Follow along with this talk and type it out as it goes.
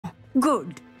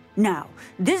Good. Now,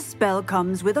 this spell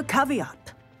comes with a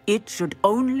caveat. It should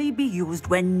only be used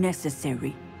when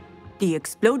necessary. The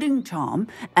exploding charm,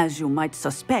 as you might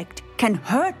suspect, can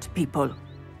hurt people.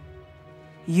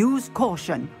 Use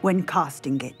caution when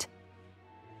casting it.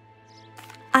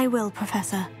 I will,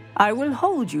 Professor. I will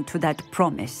hold you to that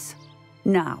promise.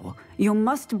 Now, you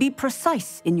must be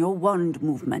precise in your wand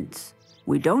movements.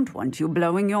 We don't want you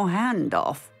blowing your hand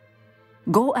off.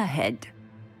 Go ahead.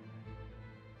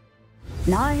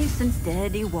 Nice and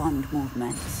steady wand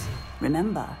movements.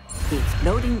 Remember, the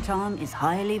exploding charm is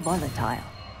highly volatile.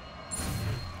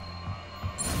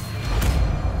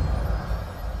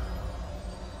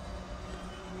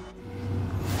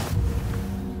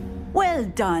 Well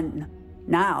done.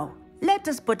 Now, let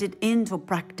us put it into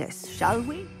practice, shall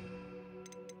we?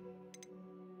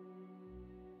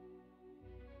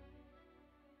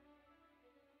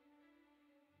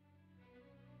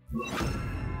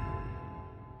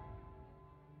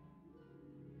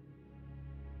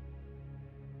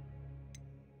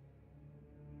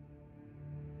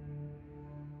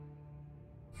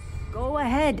 Go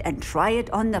ahead and try it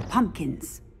on the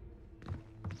pumpkins.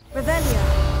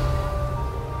 Revelia.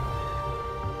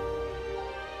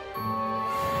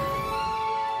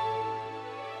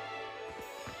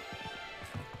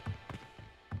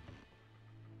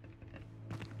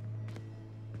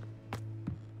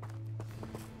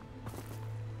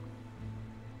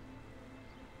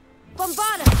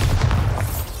 Bombada!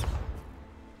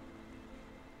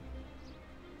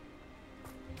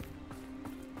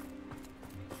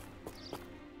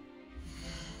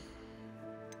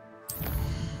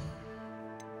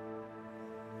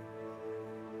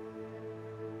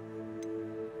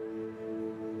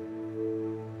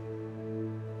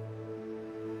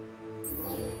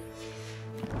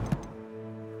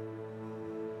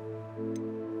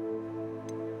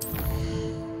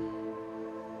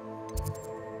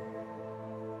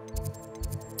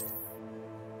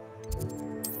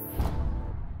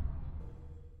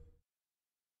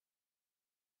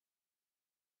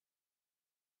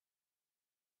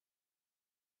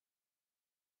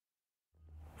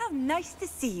 How nice to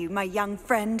see you, my young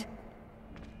friend.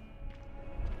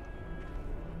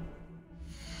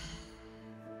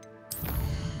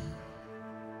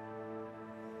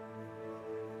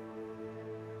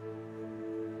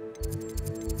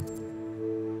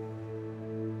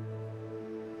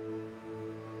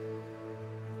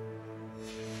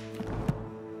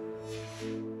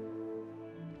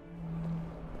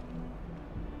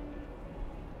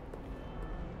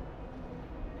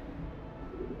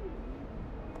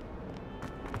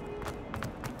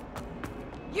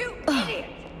 You idiot!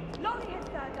 Lolly has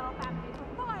served our family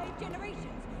for 5 generations,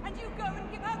 and you go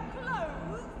and give her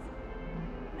clothes?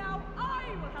 Now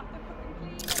I will have to cook and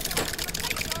clean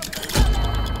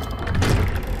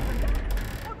and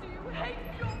or do you hate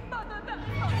your mother that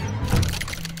much?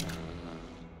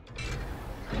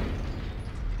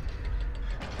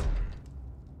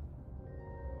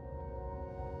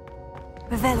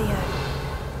 Revelio.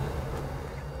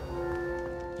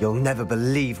 You'll never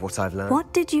believe what I've learned.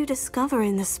 What did you discover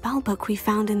in the spellbook we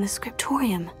found in the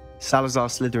scriptorium? Salazar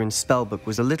Slytherin's spellbook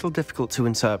was a little difficult to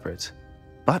interpret,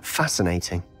 but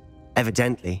fascinating.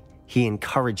 Evidently, he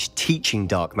encouraged teaching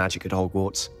dark magic at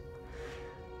Hogwarts.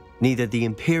 Neither the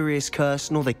Imperious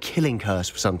Curse nor the Killing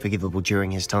Curse was unforgivable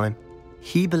during his time.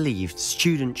 He believed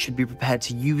students should be prepared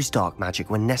to use dark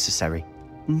magic when necessary,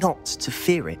 not to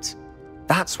fear it.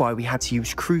 That's why we had to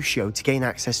use Crucio to gain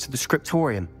access to the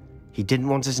scriptorium. He didn't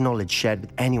want his knowledge shared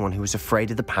with anyone who was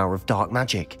afraid of the power of dark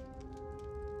magic.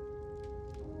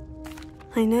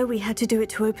 I know we had to do it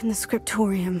to open the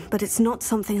scriptorium, but it's not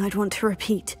something I'd want to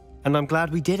repeat. And I'm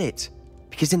glad we did it,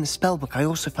 because in the spellbook I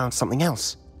also found something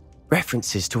else.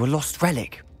 References to a lost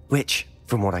relic, which,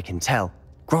 from what I can tell,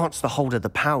 grants the holder the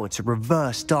power to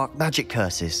reverse dark magic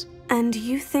curses. And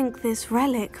you think this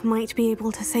relic might be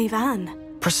able to save Anne?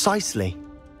 Precisely.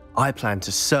 I plan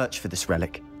to search for this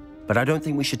relic, but I don't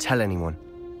think we should tell anyone.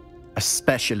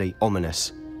 Especially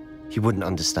Ominous. He wouldn't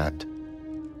understand.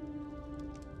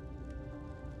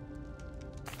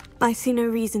 I see no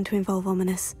reason to involve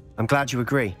Ominous. I'm glad you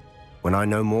agree. When I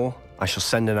know more, I shall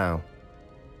send an owl.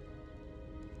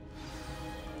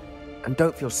 And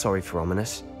don't feel sorry for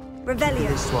Ominous. We do Revelio.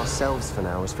 this to ourselves for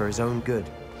now as for his own good.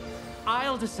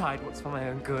 I'll decide what's for my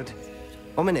own good.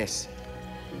 Ominous,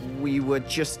 we were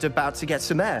just about to get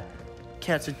some air.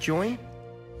 Care to join?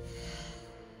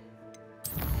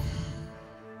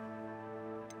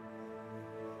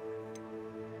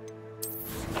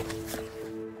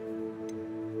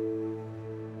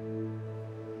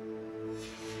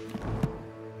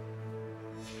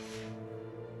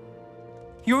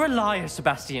 You're a liar,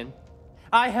 Sebastian.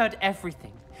 I heard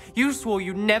everything. You swore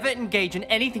you'd never engage in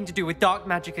anything to do with dark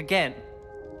magic again.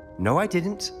 No, I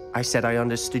didn't. I said I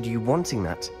understood you wanting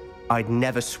that. I'd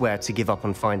never swear to give up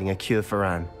on finding a cure for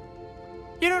Anne.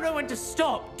 You don't know when to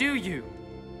stop, do you?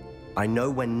 I know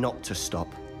when not to stop.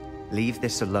 Leave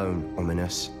this alone,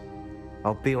 Ominous.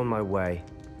 I'll be on my way.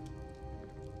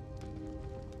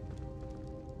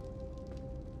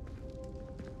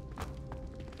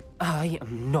 I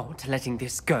am not letting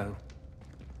this go.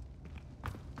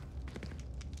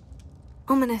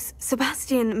 Ominous,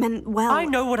 Sebastian meant well. I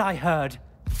know what I heard.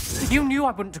 You knew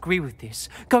I wouldn't agree with this.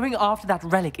 Going after that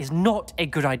relic is not a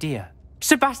good idea.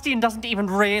 Sebastian doesn't even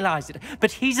realize it,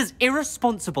 but he's as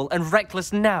irresponsible and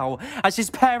reckless now as his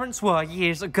parents were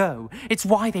years ago. It's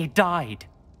why they died.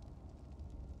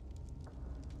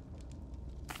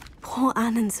 Poor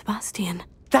Anne and Sebastian.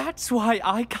 That's why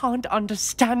I can't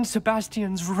understand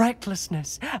Sebastian's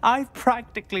recklessness. I've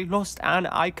practically lost Anne.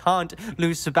 I can't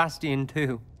lose Sebastian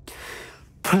too.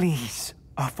 Please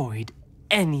avoid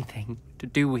anything to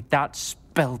do with that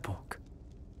spellbook.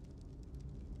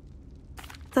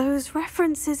 Those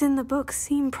references in the book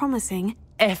seem promising.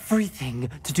 Everything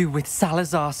to do with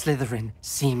Salazar Slytherin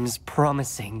seems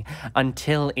promising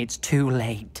until it's too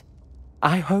late.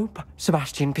 I hope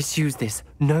Sebastian pursues this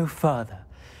no further,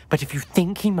 but if you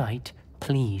think he might,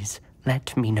 please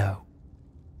let me know.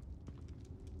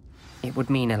 It would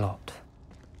mean a lot.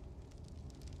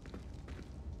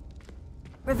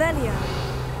 Revelio.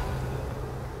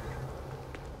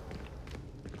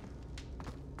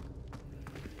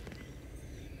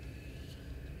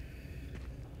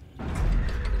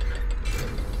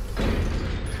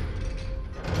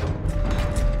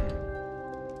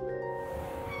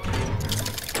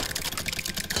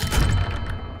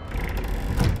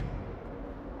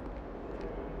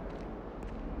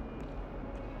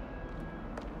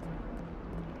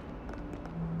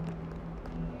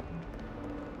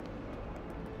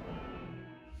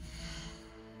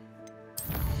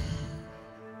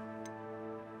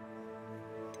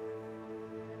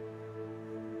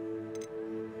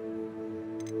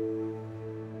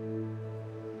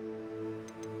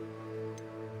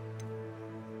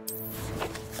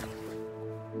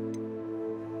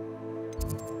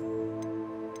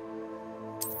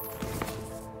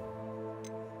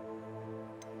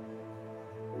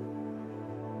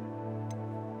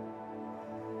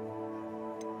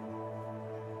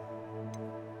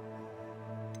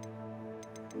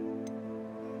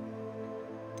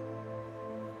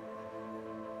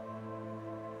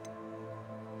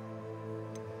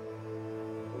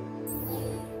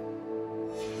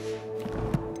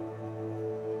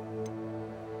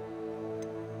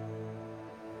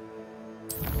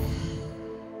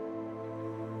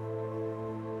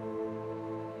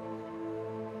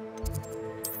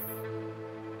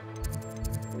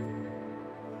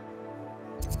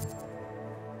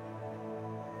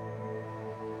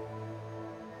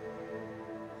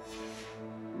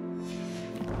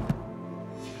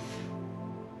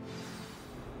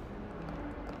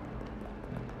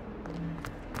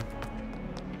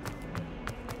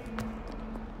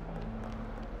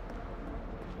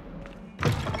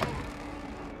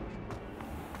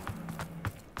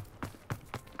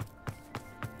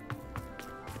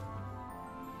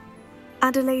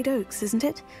 Adelaide Oaks, isn't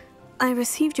it? I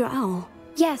received your owl.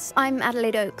 Yes, I'm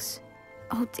Adelaide Oaks.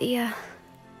 Oh dear.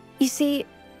 You see,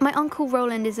 my uncle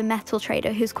Roland is a metal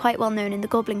trader who's quite well known in the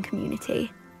goblin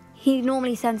community. He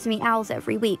normally sends me owls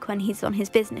every week when he's on his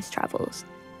business travels.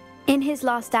 In his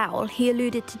last owl, he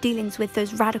alluded to dealings with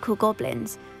those radical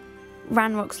goblins,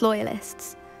 Ranrock's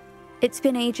loyalists. It's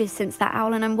been ages since that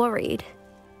owl and I'm worried.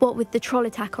 What with the troll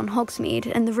attack on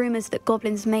Hogsmeade and the rumours that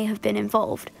goblins may have been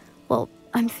involved, well,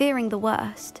 I'm fearing the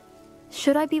worst.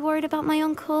 Should I be worried about my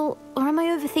uncle, or am I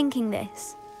overthinking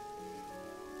this?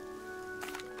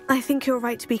 I think you're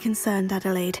right to be concerned,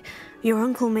 Adelaide. Your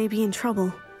uncle may be in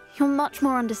trouble. You're much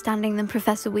more understanding than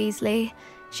Professor Weasley.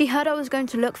 She heard I was going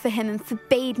to look for him and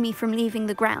forbade me from leaving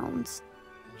the grounds.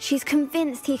 She's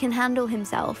convinced he can handle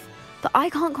himself, but I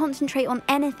can't concentrate on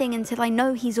anything until I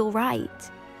know he's all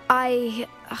right.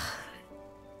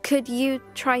 Could you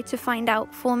try to find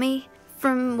out for me?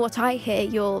 From what I hear,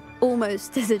 you're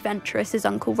almost as adventurous as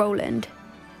Uncle Roland.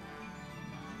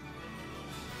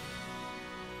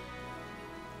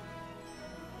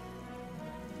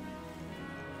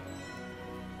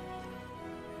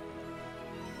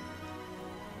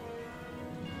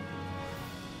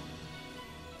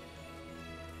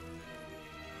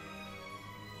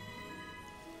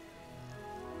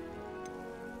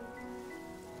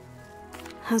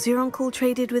 Has your uncle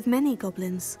traded with many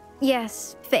goblins?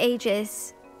 Yes, for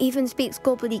ages. Even speaks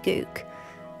gobbledygook.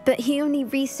 but he only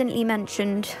recently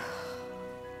mentioned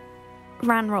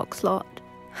Ranrock's lot,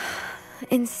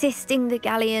 insisting the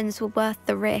galleons were worth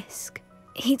the risk.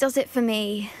 He does it for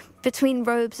me. Between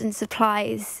robes and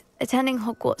supplies, attending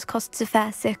Hogwarts costs a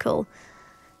fair sickle.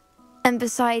 And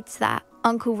besides that,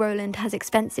 Uncle Roland has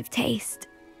expensive taste.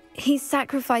 He's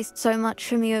sacrificed so much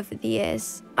for me over the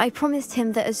years. I promised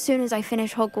him that as soon as I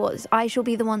finish Hogwarts, I shall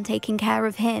be the one taking care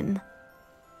of him.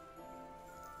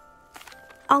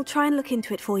 I'll try and look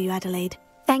into it for you, Adelaide.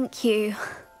 Thank you.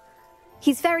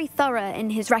 He's very thorough in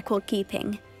his record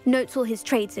keeping, notes all his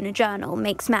trades in a journal,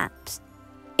 makes maps.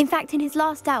 In fact, in his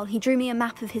last owl, he drew me a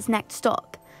map of his next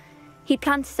stop. He'd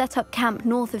planned to set up camp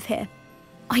north of here.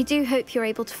 I do hope you're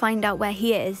able to find out where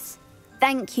he is.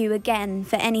 Thank you again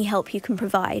for any help you can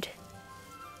provide.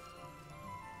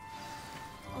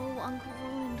 Oh, Uncle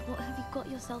Roland, what have you got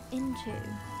yourself into?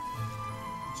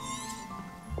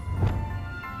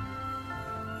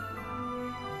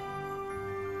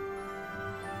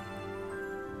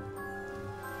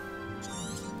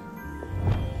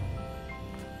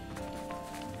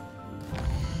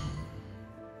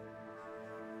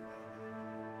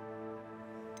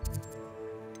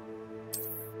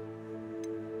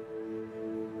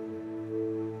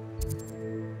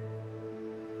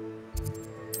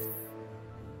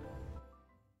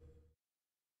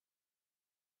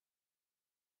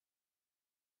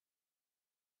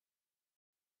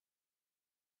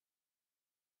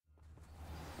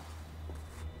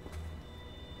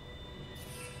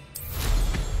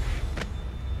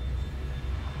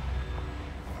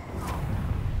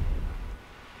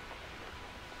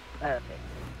 Perfect.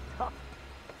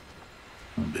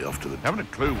 Be off to the... Haven't a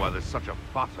clue why there's such a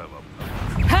fuss over them.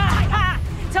 Ha ha!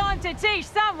 Time to teach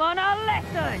someone a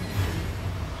lesson!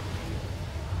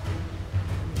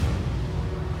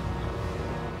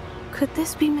 Could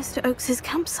this be Mr. Oakes's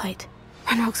campsite?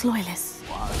 Ranrock's loyalists.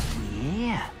 What's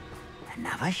here?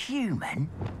 Another human?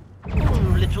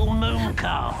 Oh, little moon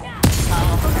calf.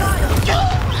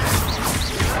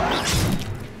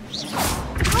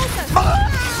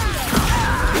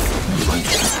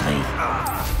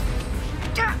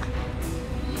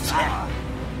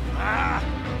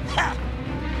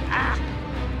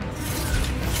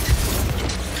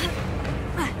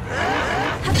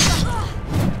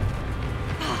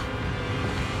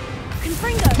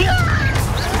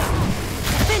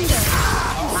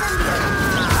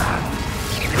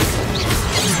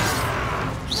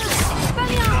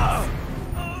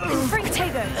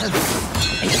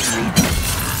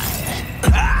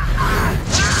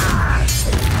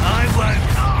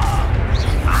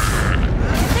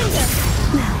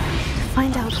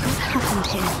 Find out what happened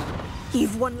here.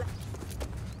 You've won.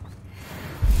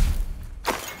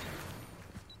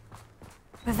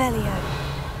 Revelio.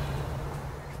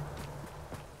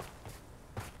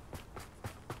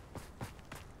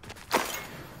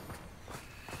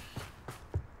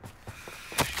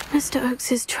 Mr.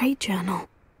 Oakes's trade journal.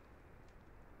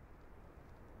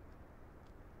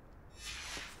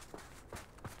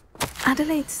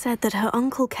 Adelaide said that her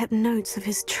uncle kept notes of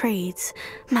his trades,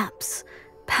 maps.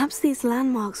 Perhaps these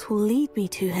landmarks will lead me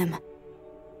to him.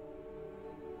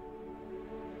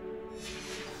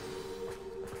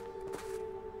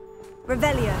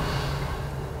 Revelio.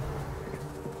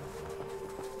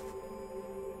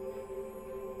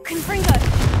 Confringo.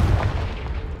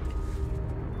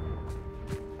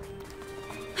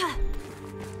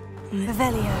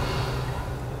 Revelio.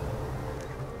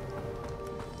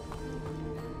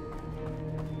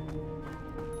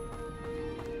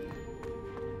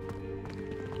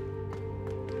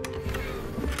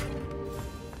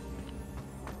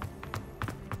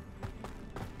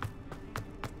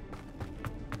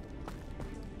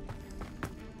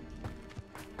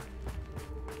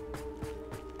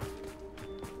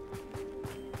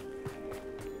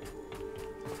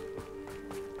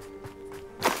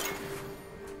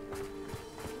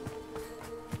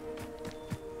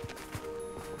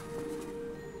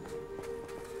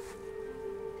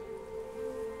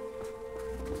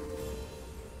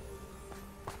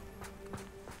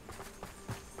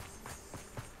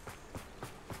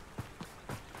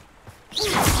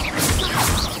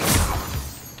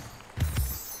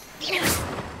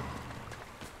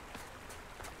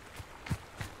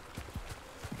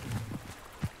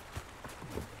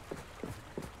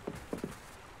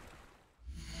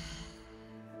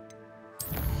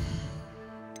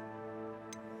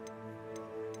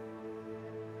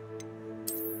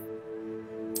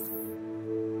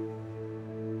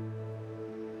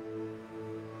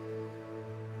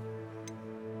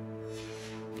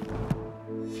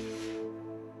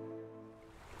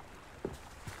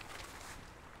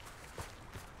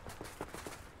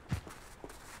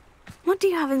 do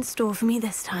you have in store for me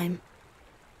this time?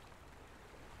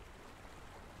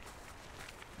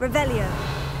 Revelio.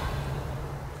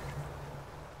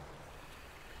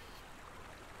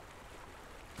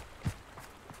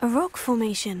 A rock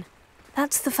formation.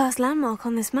 That's the first landmark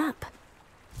on this map.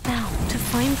 Now, to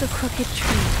find the crooked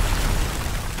tree.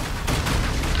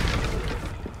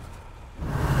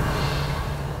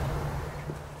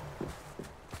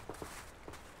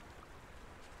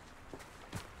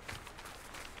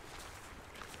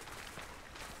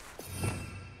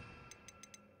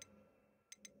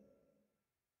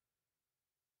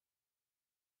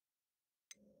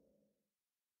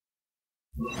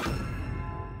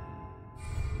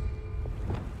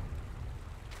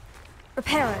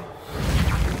 Reparo.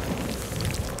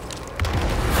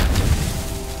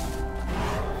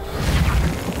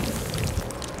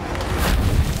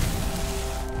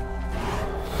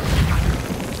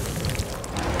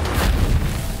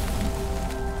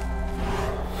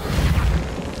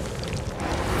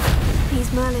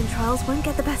 These Merlin trials won't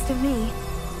get the best of me.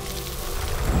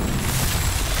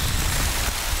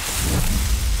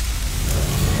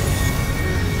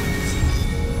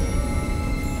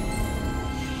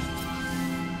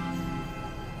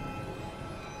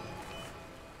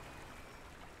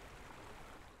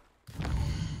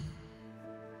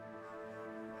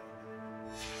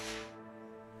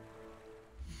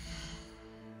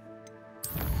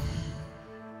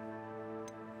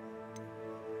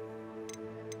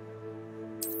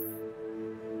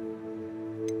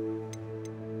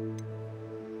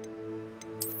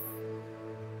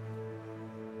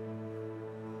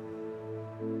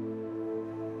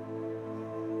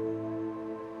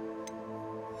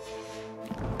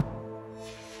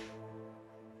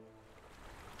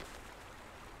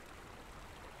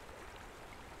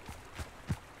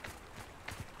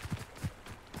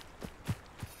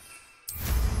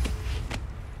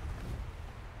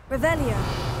 Revelio.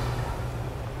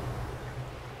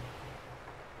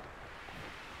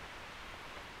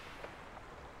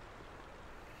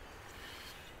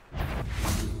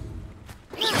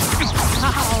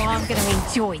 Oh, I'm going to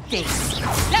enjoy this.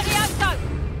 Levioso!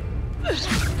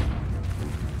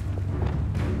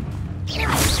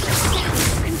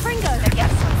 Confringo.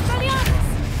 Levioso. Goliathus.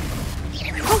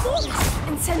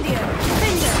 Incendio.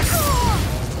 Finger.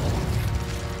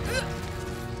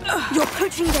 Your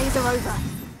poaching days are over.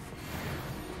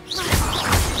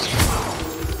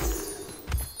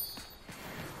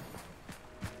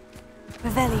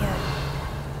 Revelio.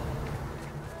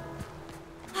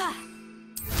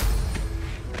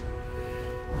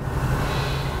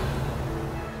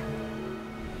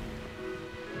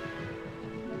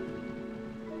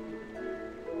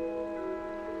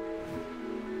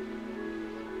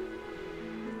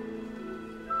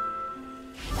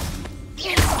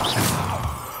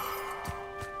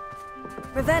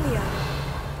 Revelio.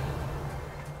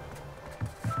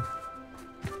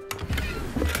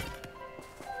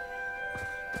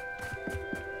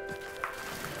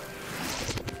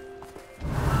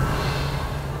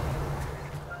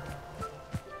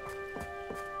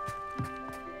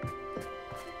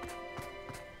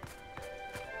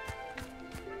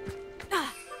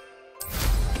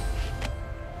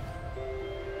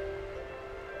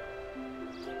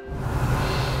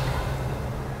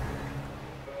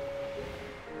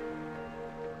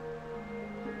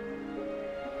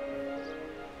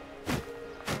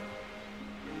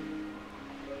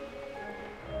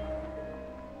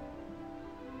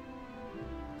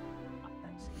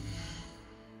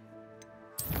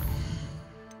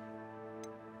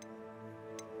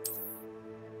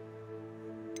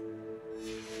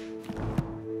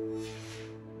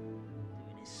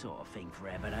 Sort of thing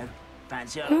forever, though.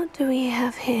 Fancy it? What do we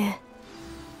have here?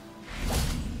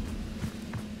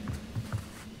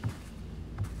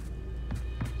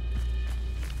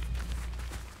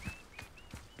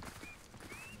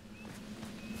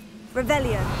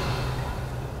 Revelio.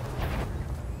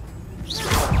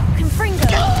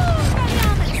 Confringo.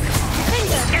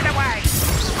 Get away!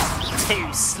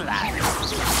 Too slow.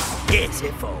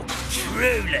 Pitiful.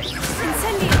 Truly.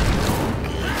 Incendio.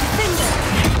 Finger.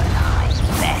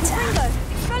 Better.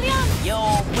 Confringo.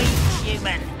 You're weak,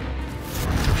 human.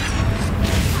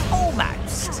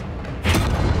 Almost.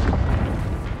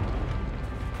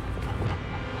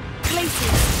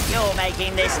 Glacier. You're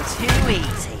making this too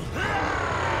easy.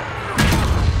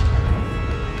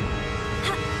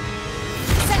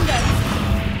 Sendo.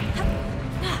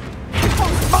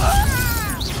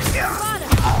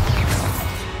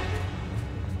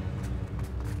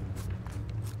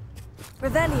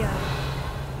 Revelio.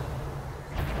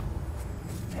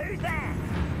 Who's there?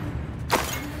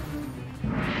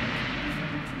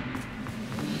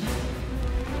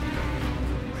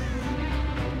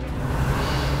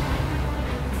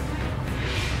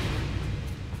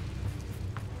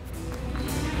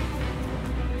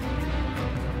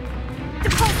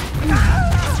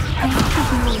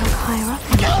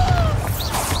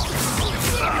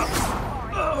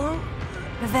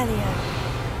 Revelio.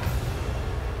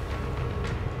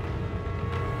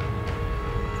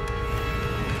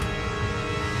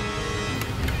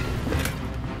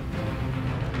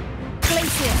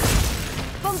 Glacius!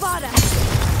 Bombarda!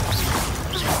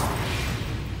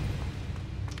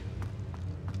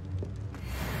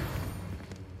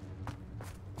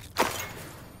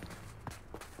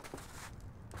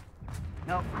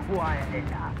 Not quiet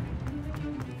enough.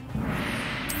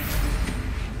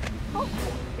 Oh,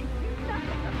 they do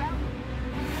nothing about it.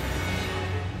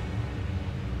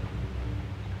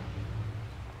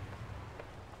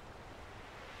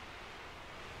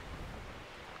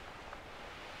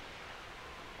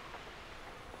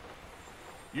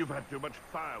 You've had too much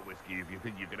fire whiskey if you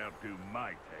think you can outdo my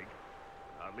take.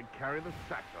 Hardly carry the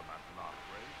sack on that last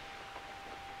race.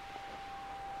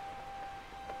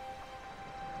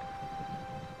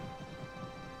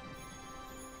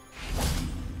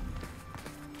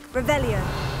 Revelio.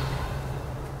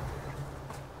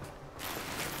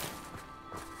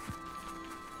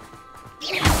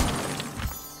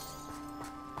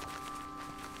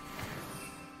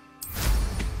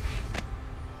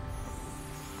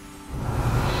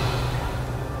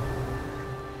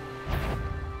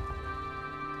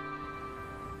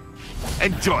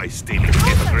 Enjoy stealing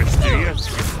hypocrites, do you?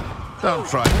 Don't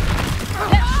try it.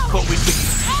 But we can...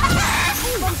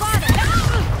 Bombarda!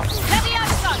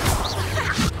 Levioso!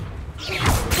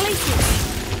 Glacius!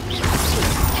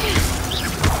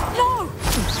 No!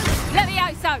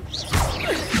 Levioso!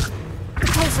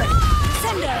 Repulsor!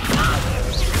 Sender!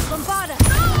 Bombarda!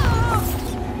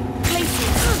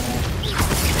 Glacius!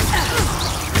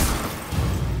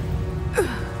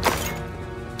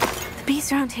 The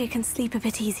beasts around here can sleep a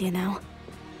bit easier now.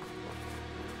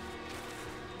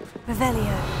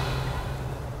 Revelio.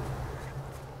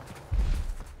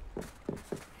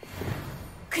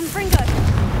 Confringo!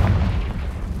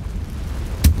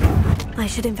 I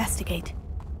should investigate.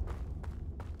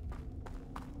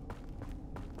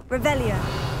 Revelio.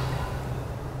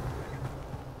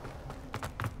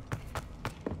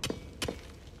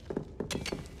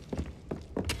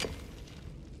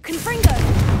 Confringo!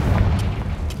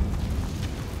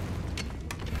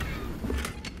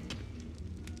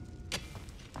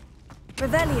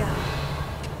 Revelio.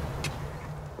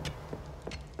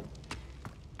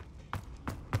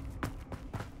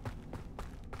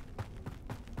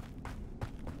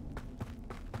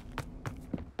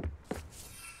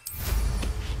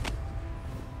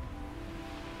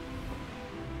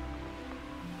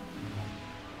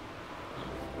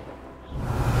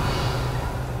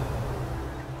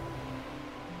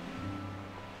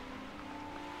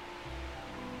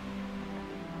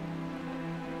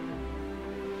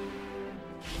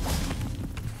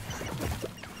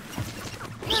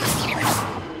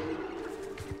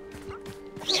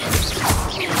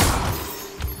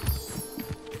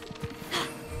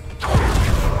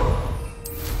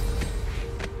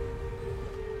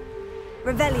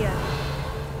 Revelio.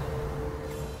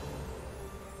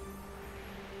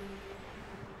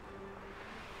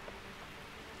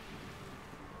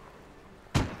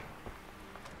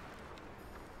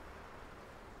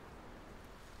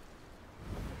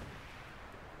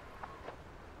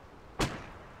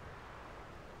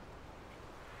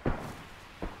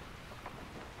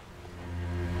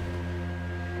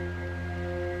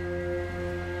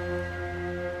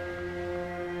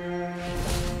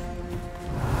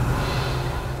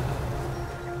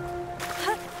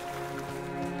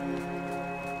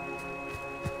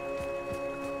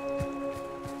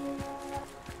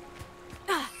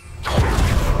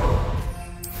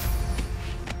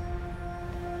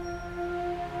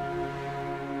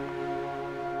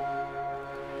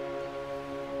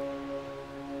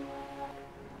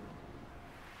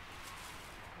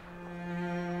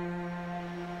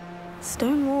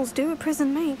 Stone walls do a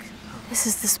prison make. This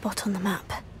is the spot on the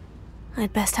map.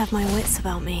 I'd best have my wits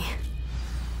about me.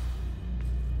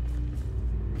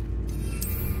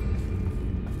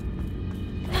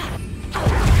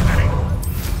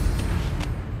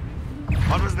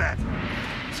 What was that?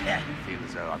 I feel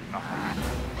as though I'm not...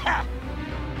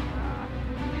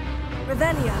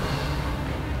 Revelio.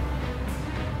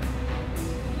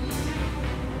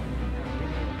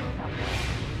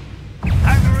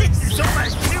 This is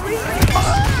almost too easy!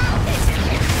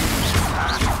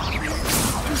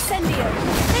 Incendio.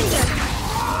 Finger.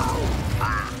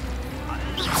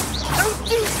 Don't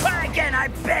do that again, I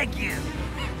beg you!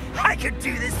 I could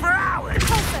do this for hours!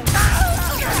 Repulsor.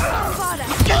 Bombarda.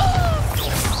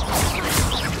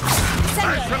 I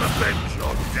Sender. shall avenge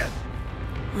your death.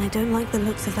 I don't like the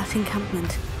looks of that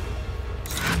encampment.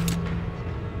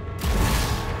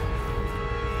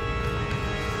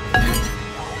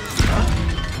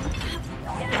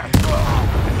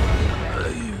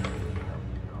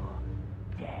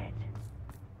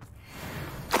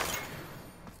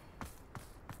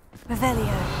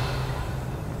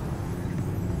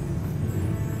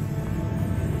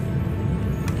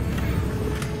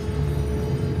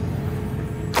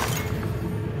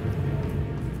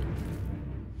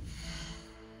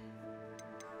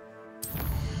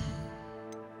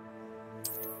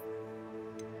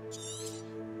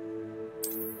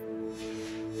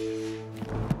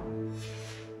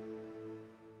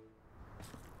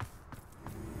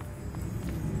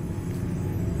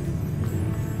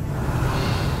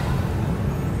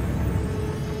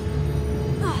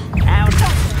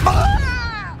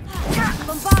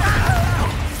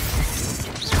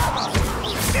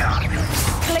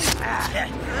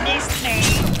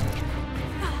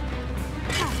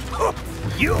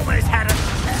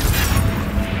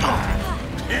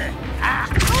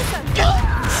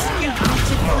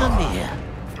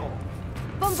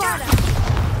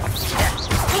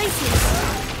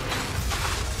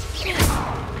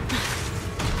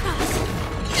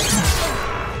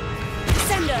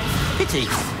 pretty.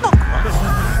 Not quite.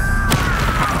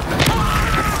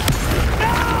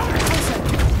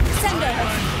 Send her.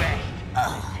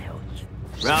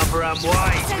 Rather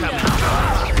unwise coming.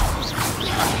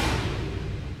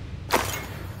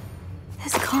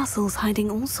 This castle's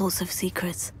hiding all sorts of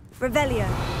secrets. Revelio.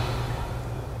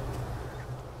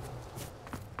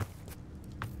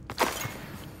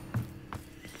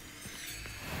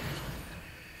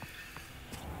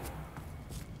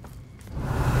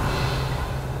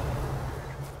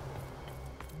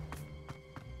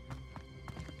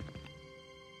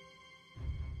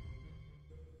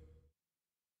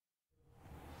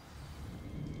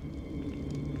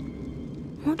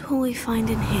 What will we find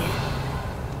in here?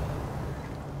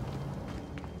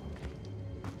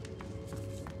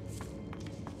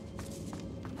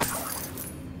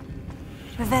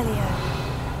 Revelio.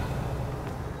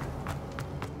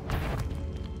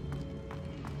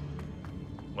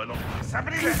 Well, look,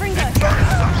 somebody there. Confringo.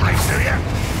 Sorry, do you?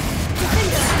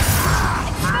 Confringo.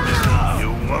 You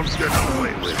won't get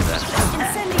away with that.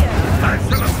 Incendio. I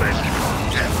shall avenge you.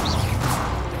 Yes.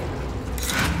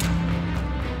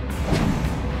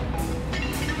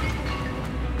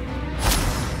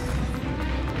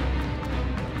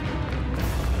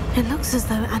 It looks as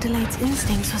though Adelaide's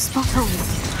instincts were spot on.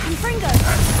 Confringo.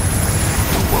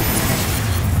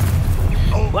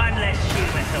 One less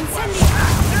human to worry.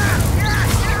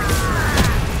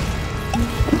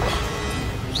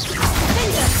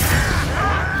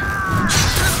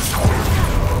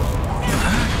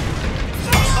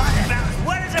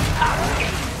 What is a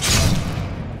pumpkin?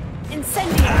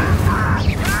 Incendio.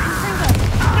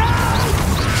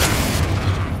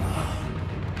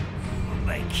 Will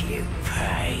make you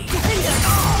pay. Incendio.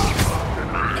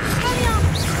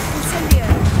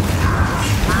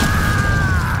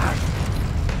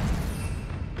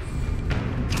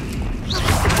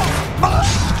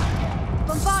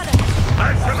 Bombarda. I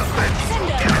shall avenge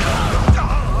you.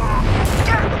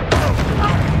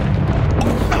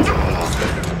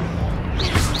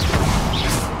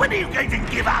 When are you going to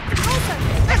give up?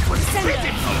 That was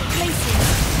pitiful.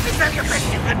 Is that the best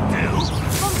you can do?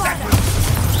 Bombarda.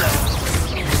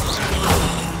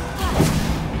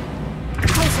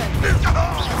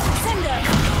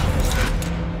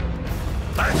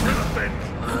 I shall avenge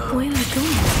you. Boiler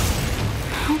door.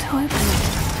 How to open it?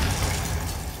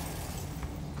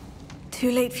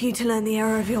 Too late for you to learn the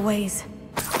error of your ways.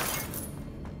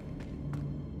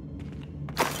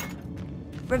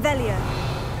 Revelio.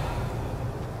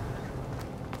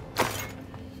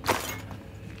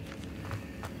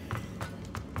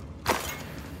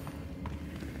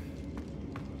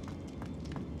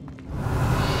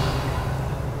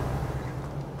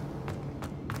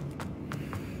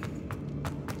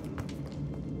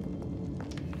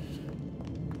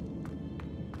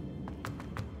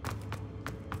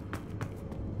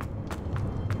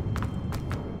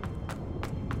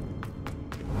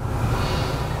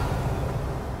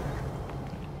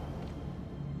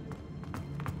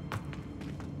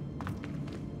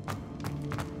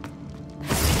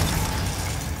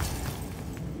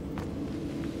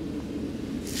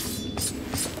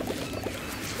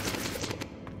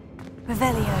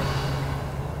 Revelio.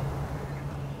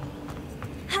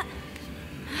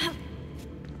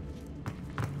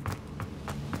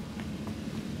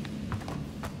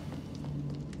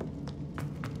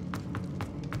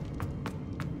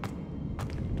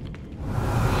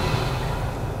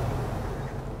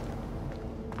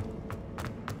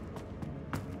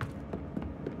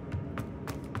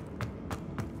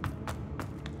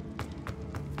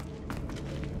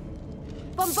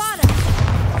 Bombarda.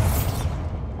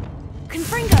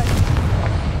 Confringo.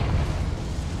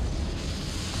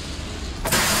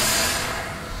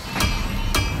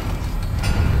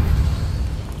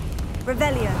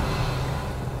 Revelio.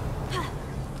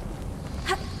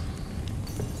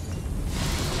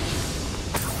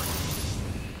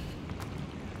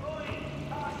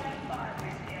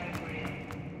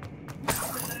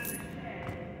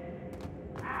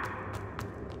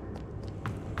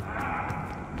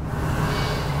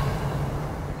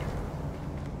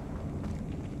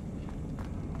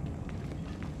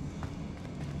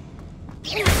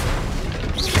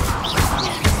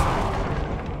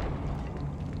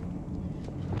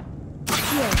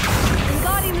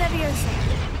 Wingardium Leviosa.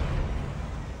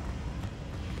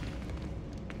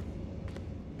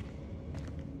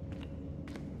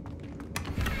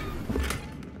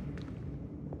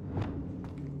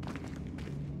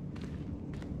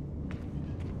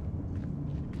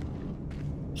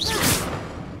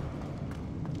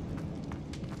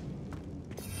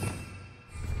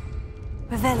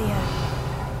 Revelio.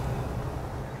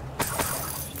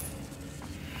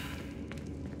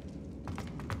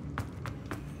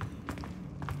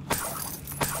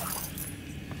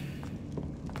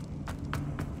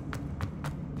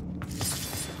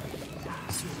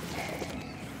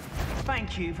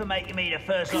 thank you for making me the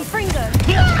first one. Fringo!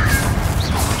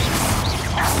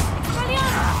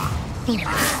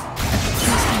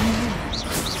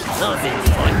 I've been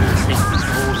fighting since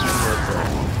before you were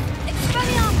born.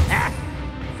 Expelliarmus!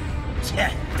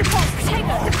 Deposit!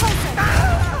 Taker! Deposit!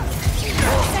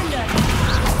 Sender!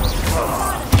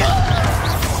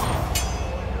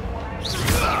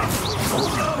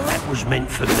 That was meant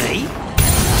for me.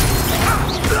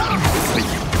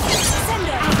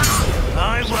 Sender!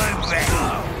 I won't rest.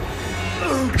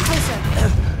 Closer!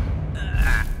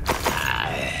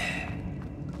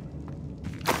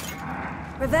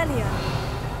 Revelio!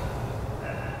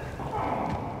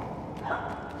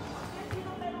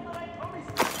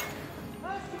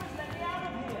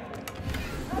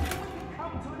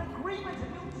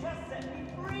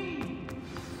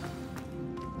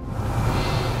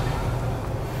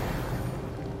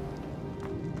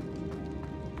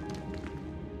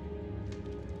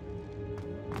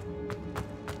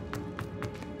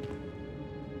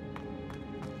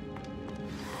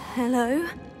 Hello?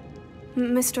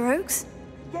 Mr. Oakes?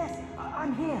 Yes,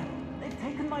 I'm here. They've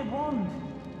taken my wand.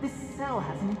 This cell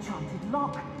has an enchanted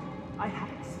lock. I have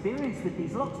experience with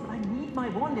these locks, but I need my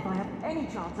wand if I have any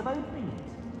chance of opening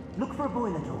it. Look for a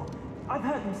boiler door. I've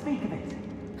heard them speak of it.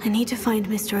 I need to find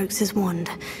Mr. Oakes' wand.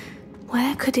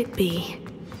 Where could it be?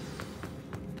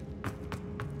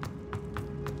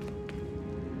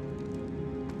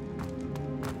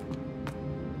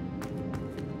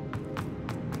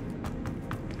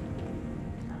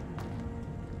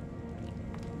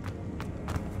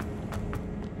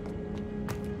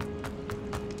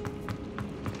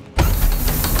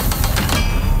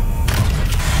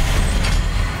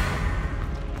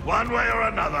 One way or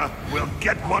another, we'll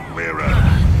get what we're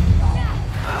earning.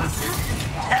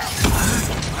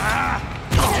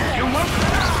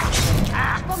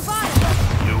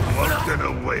 You won't get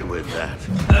away with that.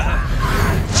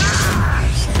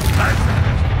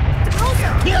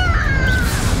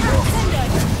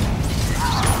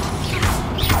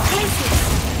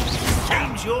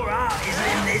 Seems your art isn't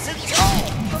in this at all.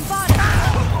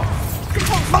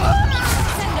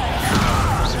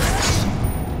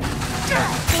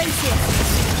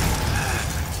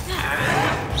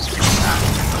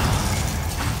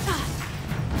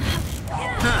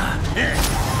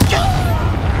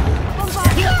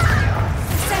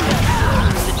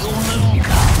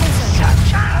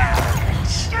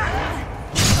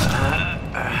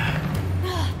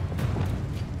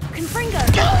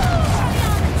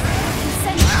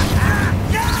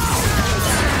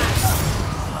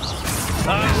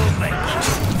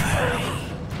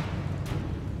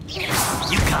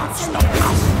 You can't stop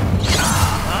us.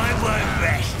 I won't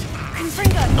rest.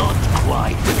 Not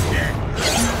quite.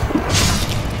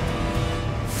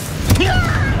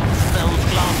 Smells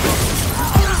glass.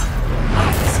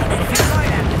 I've seen anything like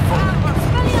that before.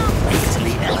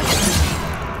 Easily elegant.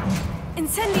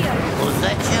 Incendio! Was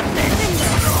that your best?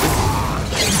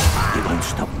 You won't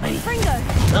stop me. Fringo!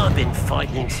 I've been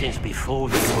fighting since before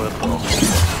you were born.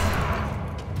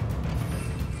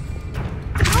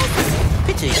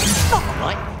 Pity. Not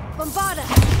quite. Bombarda!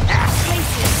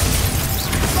 Glacier!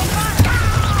 Bombarda!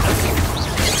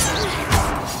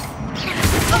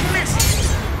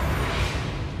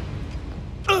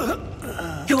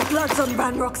 Your blood's on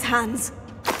Ranrock's hands.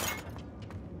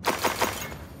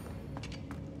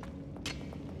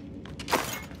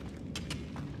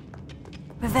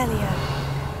 Revelio.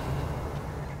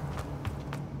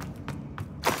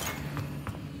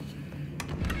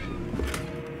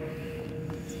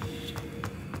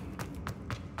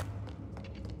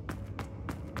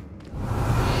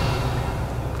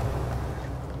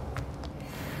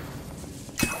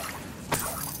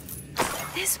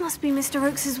 This must be Mr.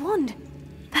 Oakes' wand.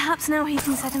 Perhaps now he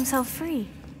can set himself free.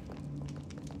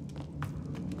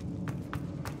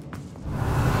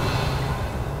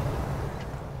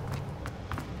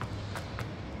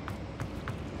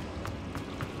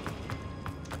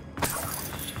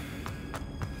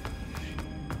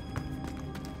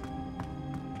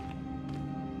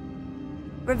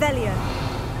 Revelio.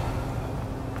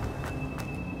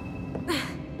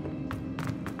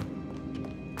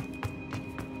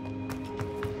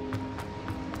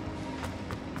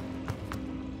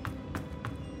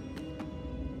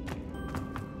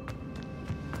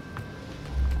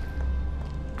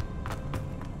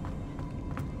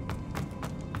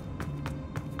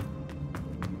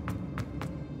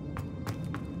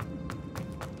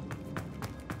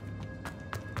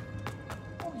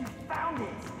 Oh, you found it!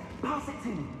 Pass it to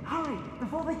me. Hurry,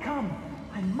 before they come.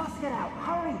 I must get out.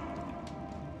 Hurry!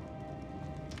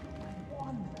 My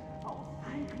wand. Oh,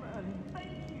 thank Merlin.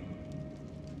 Thank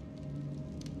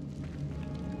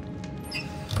you.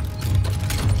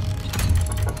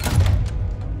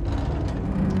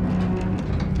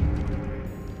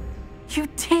 You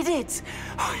did it!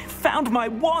 I found my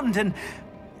wand and...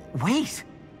 Wait,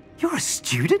 you're a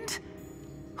student?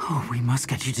 Oh, we must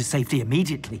get you to safety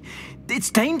immediately. It's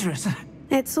dangerous.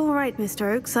 It's all right,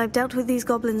 Mr. Oakes. I've dealt with these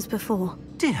goblins before.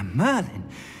 Dear Merlin,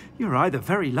 you're either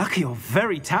very lucky or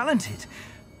very talented.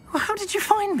 Well, how did you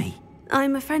find me?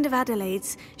 I'm a friend of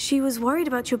Adelaide's. She was worried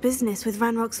about your business with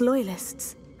Ranrock's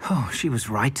loyalists. Oh, she was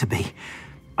right to be.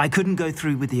 I couldn't go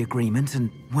through with the agreement, and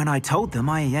when I told them,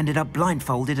 I ended up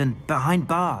blindfolded and behind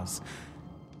bars.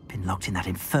 Been locked in that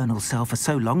infernal cell for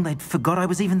so long, they'd forgot I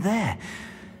was even there.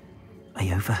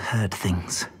 I overheard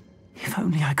things. If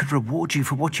only I could reward you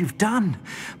for what you've done.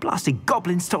 Blasted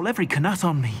goblins stole every Knut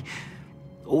on me.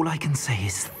 All I can say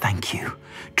is thank you,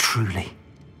 truly.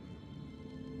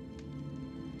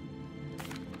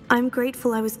 I'm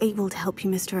grateful I was able to help you,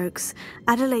 Mr. Oakes.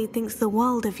 Adelaide thinks the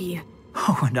world of you.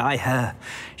 Oh, and I her.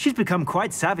 She's become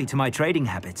quite savvy to my trading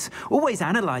habits, always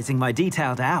analyzing my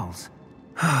detailed owls.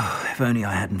 If only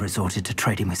I hadn't resorted to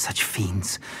trading with such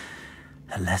fiends.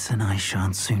 A lesson I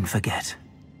shan't soon forget.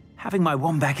 Having my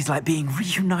wand back is like being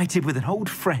reunited with an old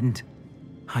friend.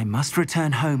 I must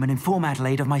return home and inform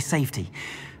Adelaide of my safety.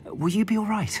 Will you be all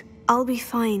right? I'll be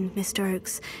fine, Mr.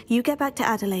 Oakes. You get back to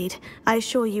Adelaide. I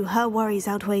assure you her worries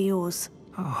outweigh yours.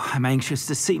 Oh, I'm anxious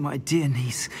to see my dear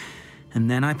niece. And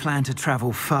then I plan to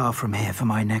travel far from here for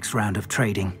my next round of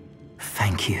trading.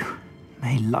 Thank you.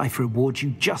 May life reward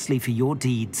you justly for your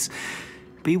deeds.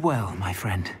 Be well, my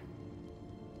friend.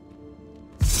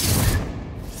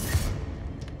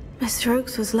 Mr.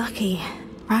 Oakes was lucky.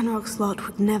 Ranrock's lot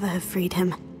would never have freed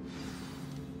him.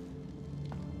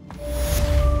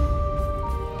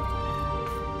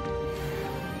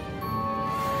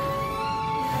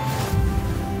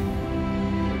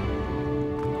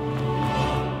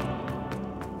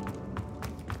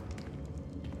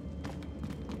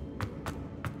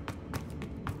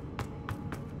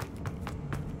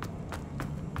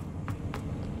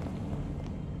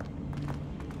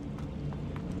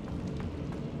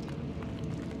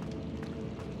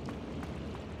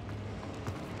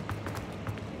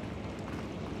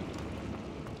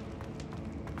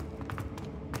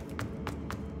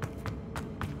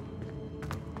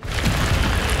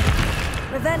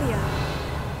 Revelio.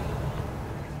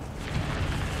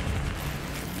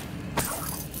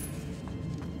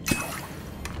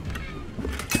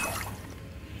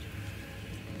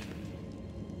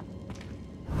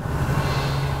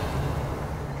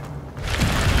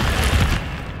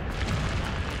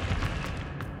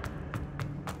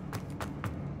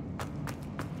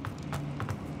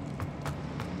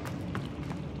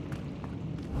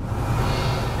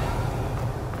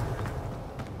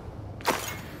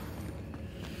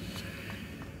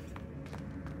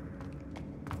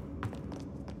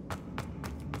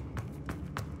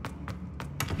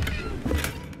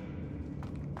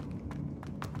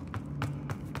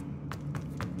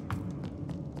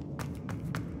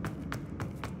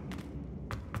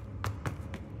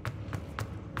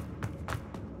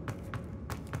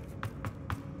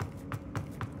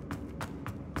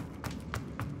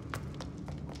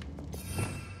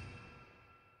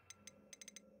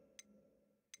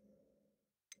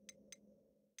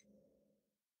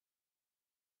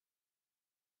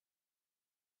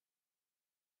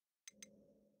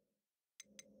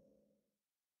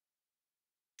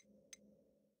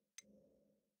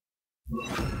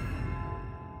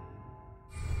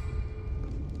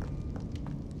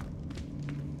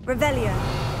 Revelio.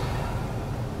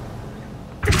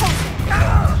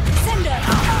 Sender.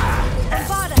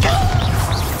 Avada.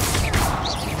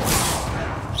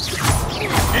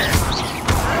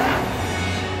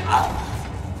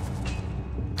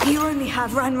 You only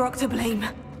have Ranrock to blame.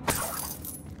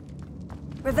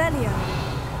 Revelio.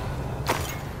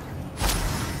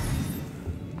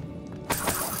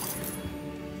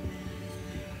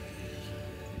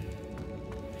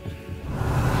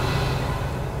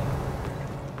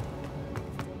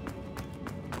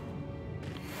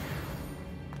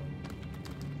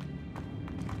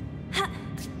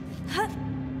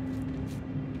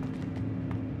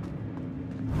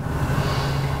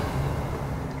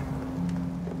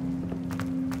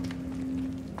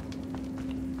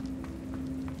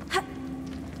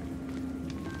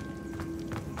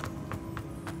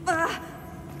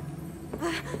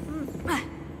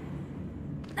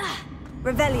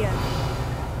 Revelio.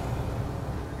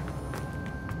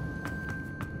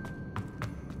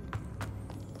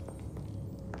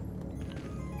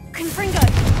 Confringo.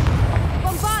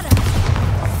 Bombarda.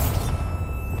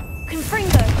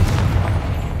 Confringo.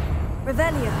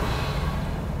 Revelio.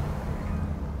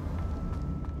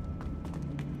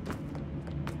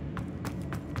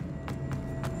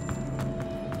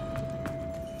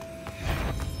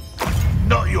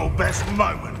 Not your best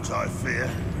moment, I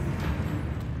fear.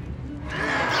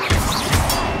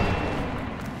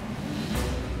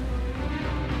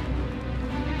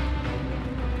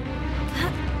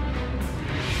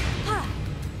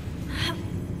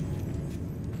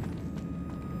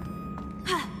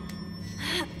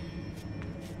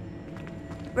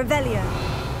 Revelio.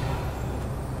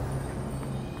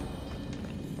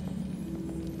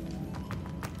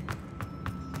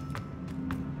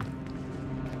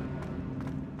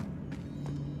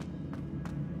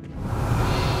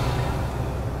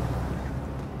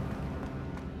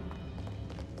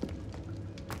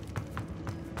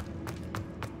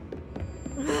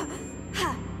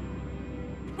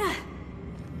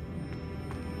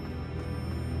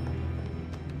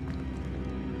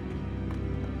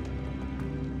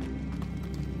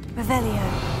 Revelio.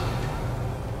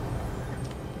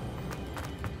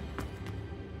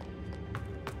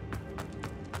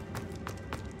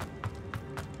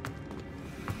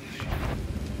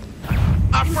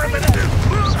 Affirmative!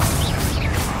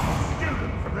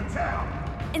 Student from the town!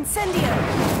 Incendio.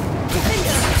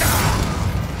 Defendo.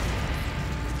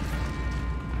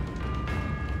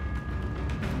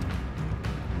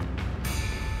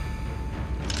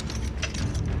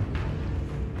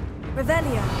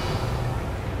 Revelio.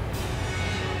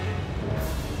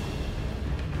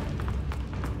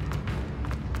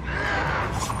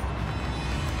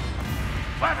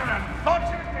 What an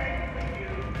unfortunate day for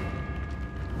you!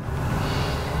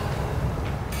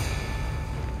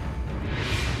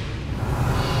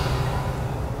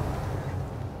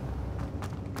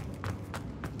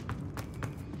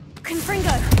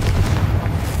 Confringo.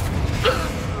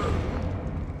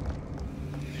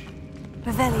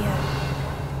 Revelio.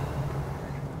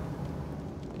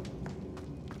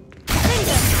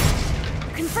 Confringo.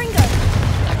 Confringo.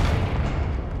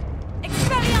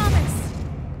 Expelliarmus.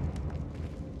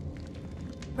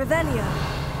 Revelio.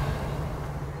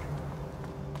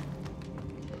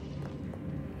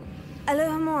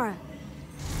 Alohomora.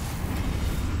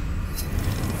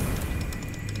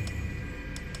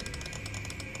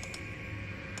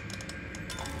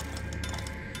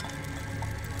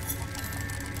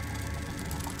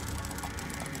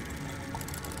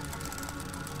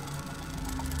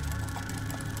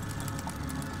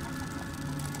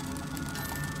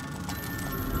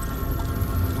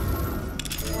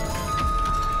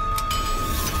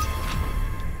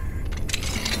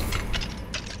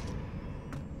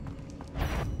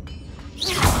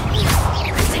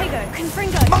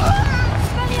 Confringo!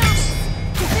 Expelliarmus!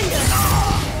 Defendo!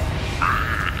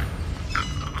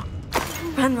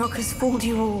 Ranrock has fooled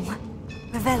you all.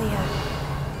 Revelio.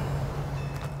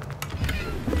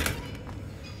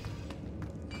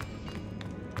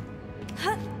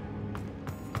 Huh?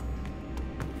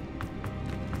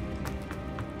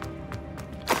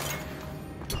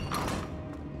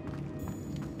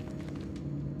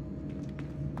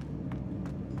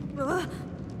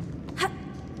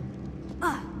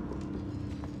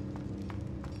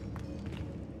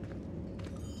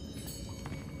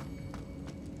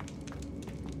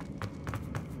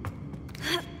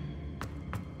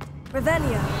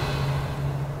 Revelio.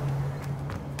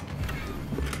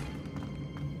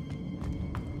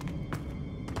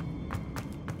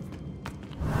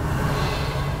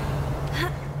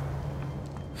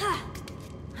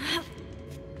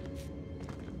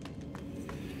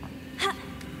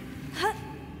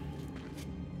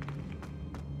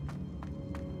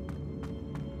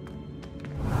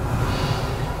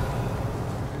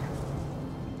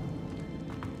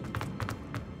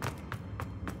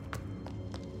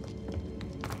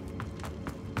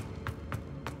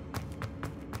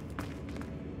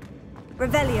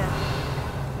 Revelio.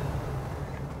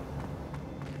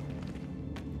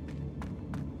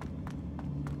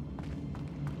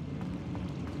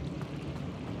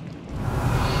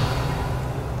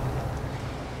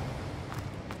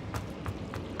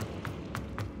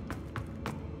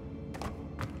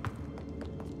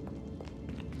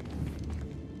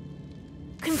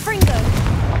 Confringo.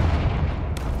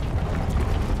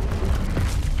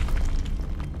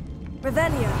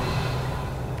 Revelio.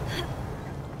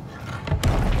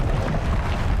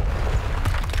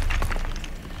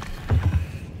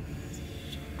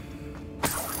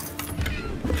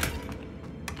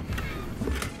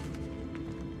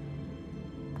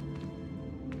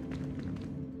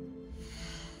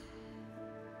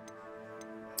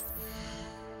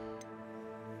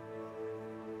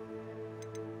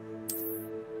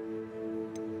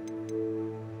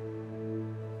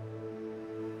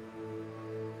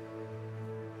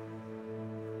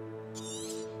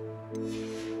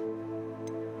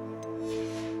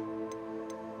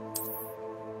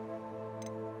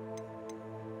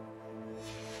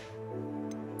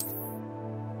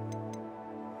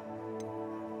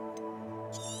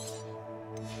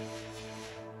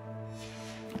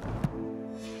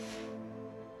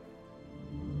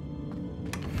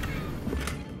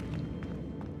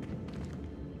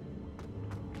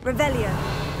 Revelio.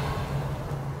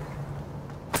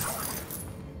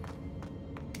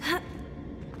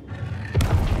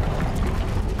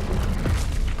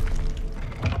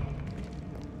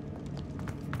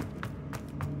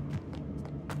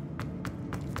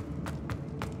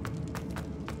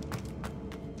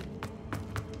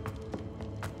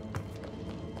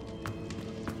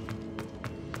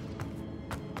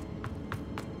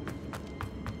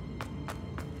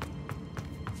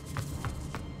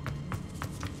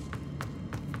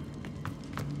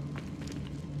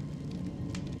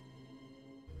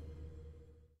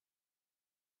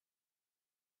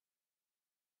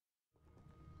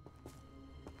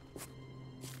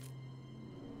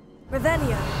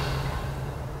 Revelio.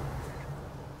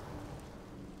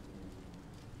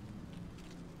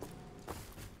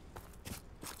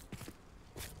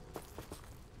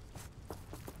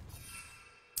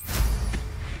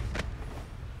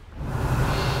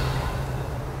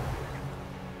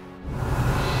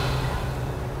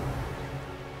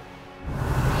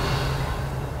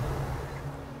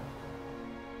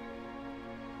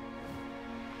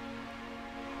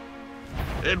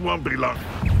 It won't be long.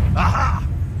 Aha!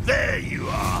 There you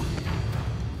are!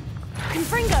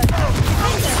 Confringo!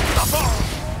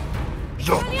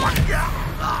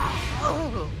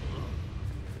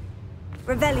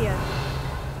 Revelio.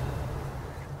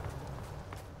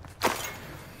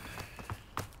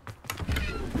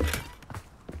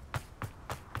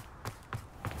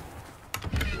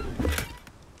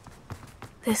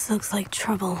 This looks like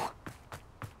trouble.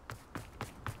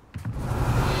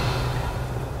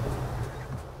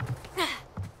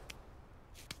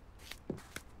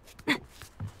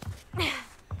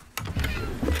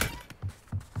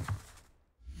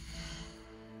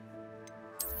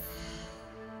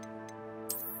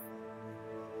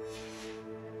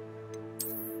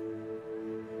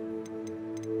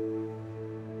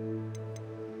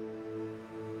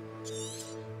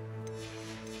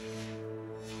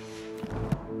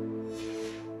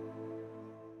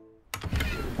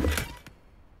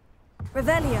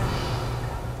 Revelio.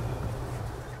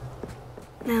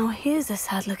 Now here's a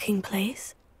sad-looking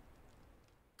place.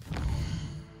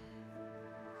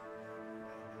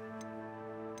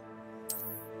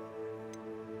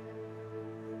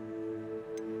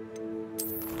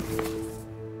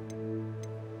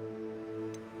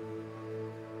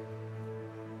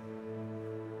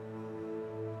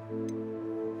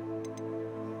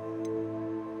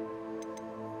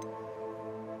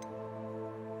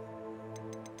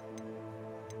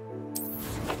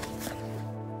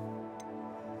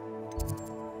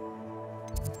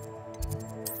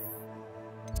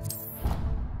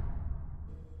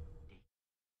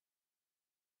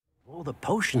 All the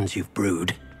potions you've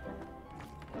brewed.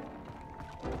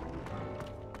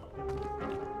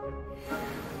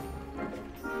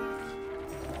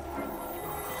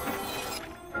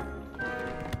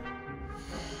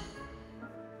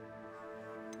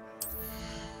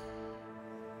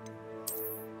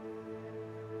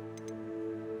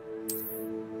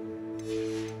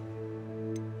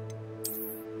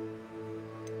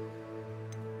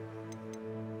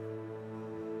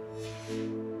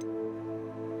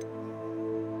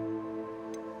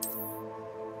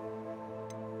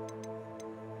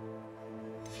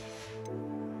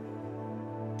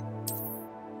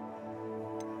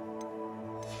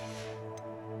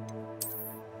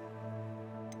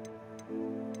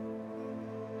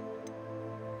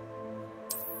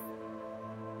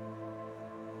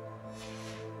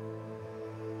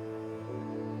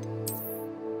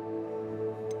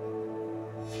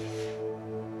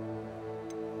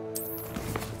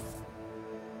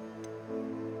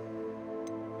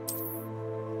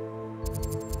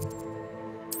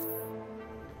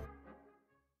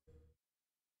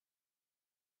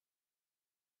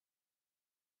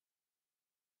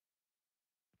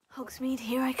 Hogsmeade,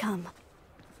 here I come.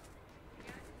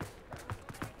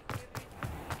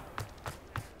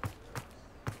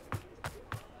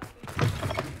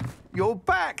 You're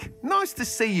back! Nice to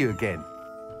see you again.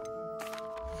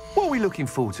 What are we looking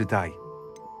for today?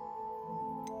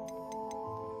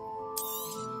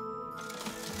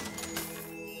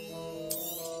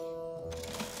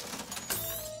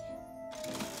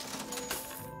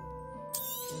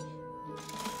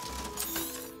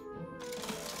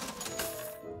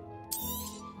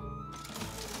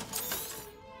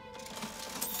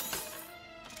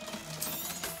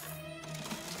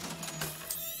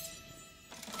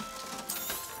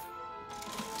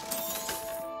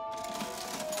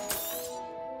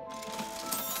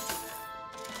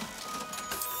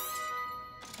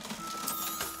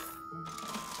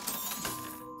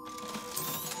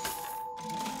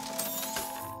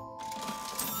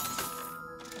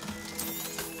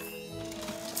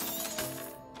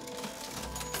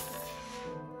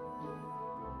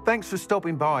 Thanks for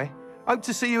stopping by. Hope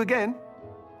to see you again.